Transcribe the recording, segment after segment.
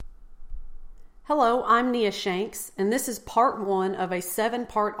Hello, I'm Nia Shanks, and this is part one of a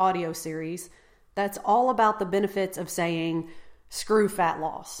 7-part audio series that's all about the benefits of saying, screw fat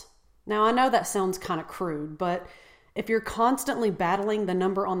loss. Now, I know that sounds kind of crude, but if you're constantly battling the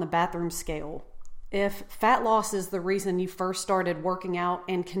number on the bathroom scale, if fat loss is the reason you first started working out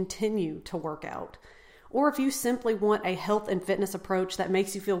and continue to work out, or if you simply want a health and fitness approach that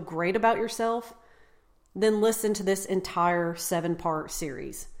makes you feel great about yourself, then listen to this entire 7-part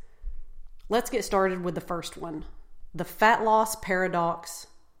series. Let's get started with the first one, the fat loss paradox,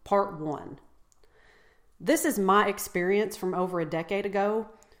 part 1. This is my experience from over a decade ago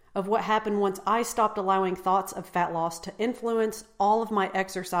of what happened once I stopped allowing thoughts of fat loss to influence all of my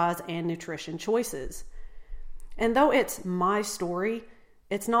exercise and nutrition choices. And though it's my story,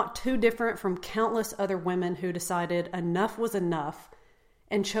 it's not too different from countless other women who decided enough was enough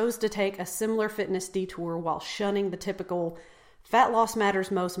and chose to take a similar fitness detour while shunning the typical fat loss matters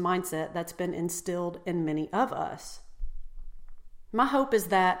most mindset that's been instilled in many of us. My hope is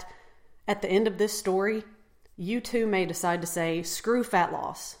that at the end of this story, you too may decide to say, screw fat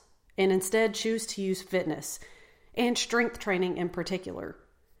loss, and instead choose to use fitness, and strength training in particular,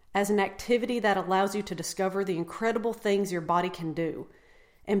 as an activity that allows you to discover the incredible things your body can do,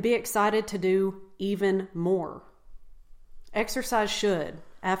 and be excited to do even more. Exercise should,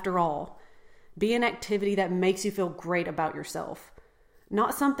 after all, be an activity that makes you feel great about yourself,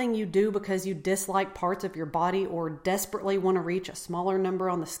 not something you do because you dislike parts of your body or desperately want to reach a smaller number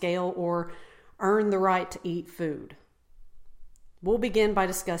on the scale or earn the right to eat food. We'll begin by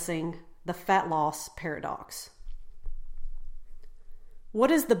discussing the fat loss paradox. What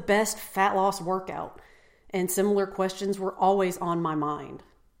is the best fat loss workout? And similar questions were always on my mind.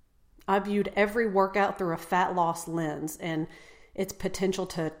 I viewed every workout through a fat loss lens and its potential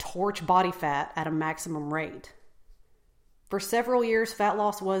to torch body fat at a maximum rate. For several years, fat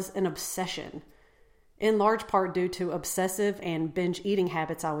loss was an obsession, in large part due to obsessive and binge eating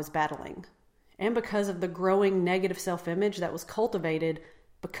habits I was battling, and because of the growing negative self-image that was cultivated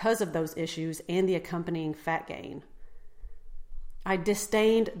because of those issues and the accompanying fat gain. I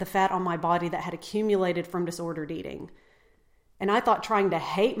disdained the fat on my body that had accumulated from disordered eating, and I thought trying to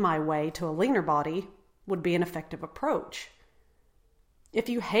hate my way to a leaner body would be an effective approach. If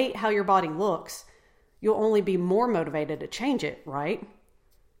you hate how your body looks, you'll only be more motivated to change it, right?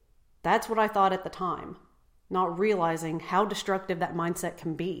 That's what I thought at the time, not realizing how destructive that mindset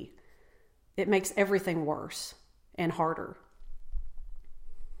can be. It makes everything worse and harder.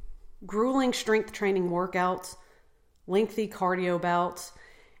 Grueling strength training workouts, lengthy cardio bouts,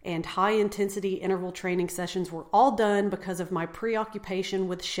 and high-intensity interval training sessions were all done because of my preoccupation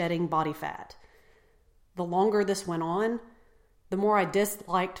with shedding body fat. The longer this went on, the more I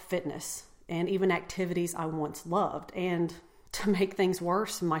disliked fitness and even activities I once loved, and to make things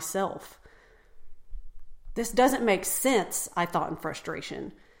worse, myself. This doesn't make sense, I thought in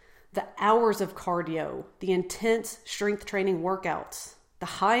frustration. The hours of cardio, the intense strength training workouts, the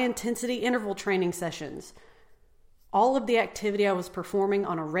high-intensity interval training sessions, all of the activity I was performing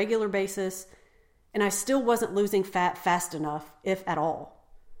on a regular basis, and I still wasn't losing fat fast enough, if at all.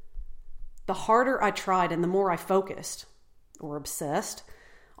 The harder I tried and the more I focused, or obsessed,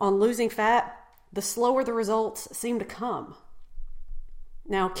 on losing fat, the slower the results seemed to come.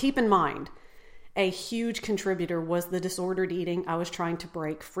 Now, keep in mind, a huge contributor was the disordered eating I was trying to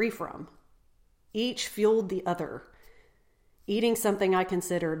break free from. Each fueled the other. Eating something I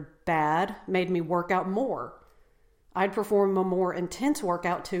considered bad made me work out more. I'd perform a more intense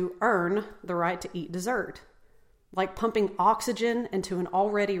workout to earn the right to eat dessert. Like pumping oxygen into an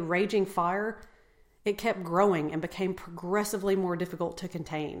already raging fire, it kept growing and became progressively more difficult to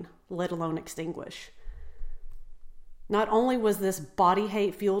contain, let alone extinguish. Not only was this body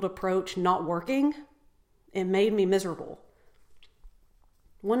hate-fueled approach not working, it made me miserable.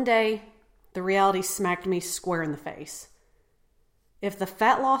 One day, the reality smacked me square in the face. If the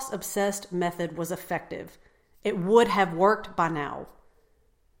fat loss obsessed method was effective, it would have worked by now.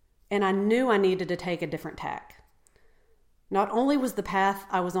 And I knew I needed to take a different tack. Not only was the path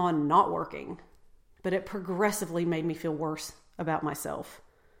I was on not working, but it progressively made me feel worse about myself.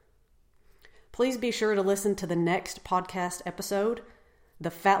 Please be sure to listen to the next podcast episode, The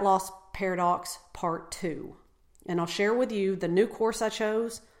Fat Loss Paradox Part 2, and I'll share with you the new course I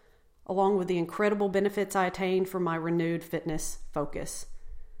chose, along with the incredible benefits I attained from my renewed fitness focus.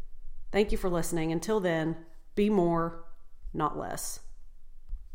 Thank you for listening. Until then, be more, not less.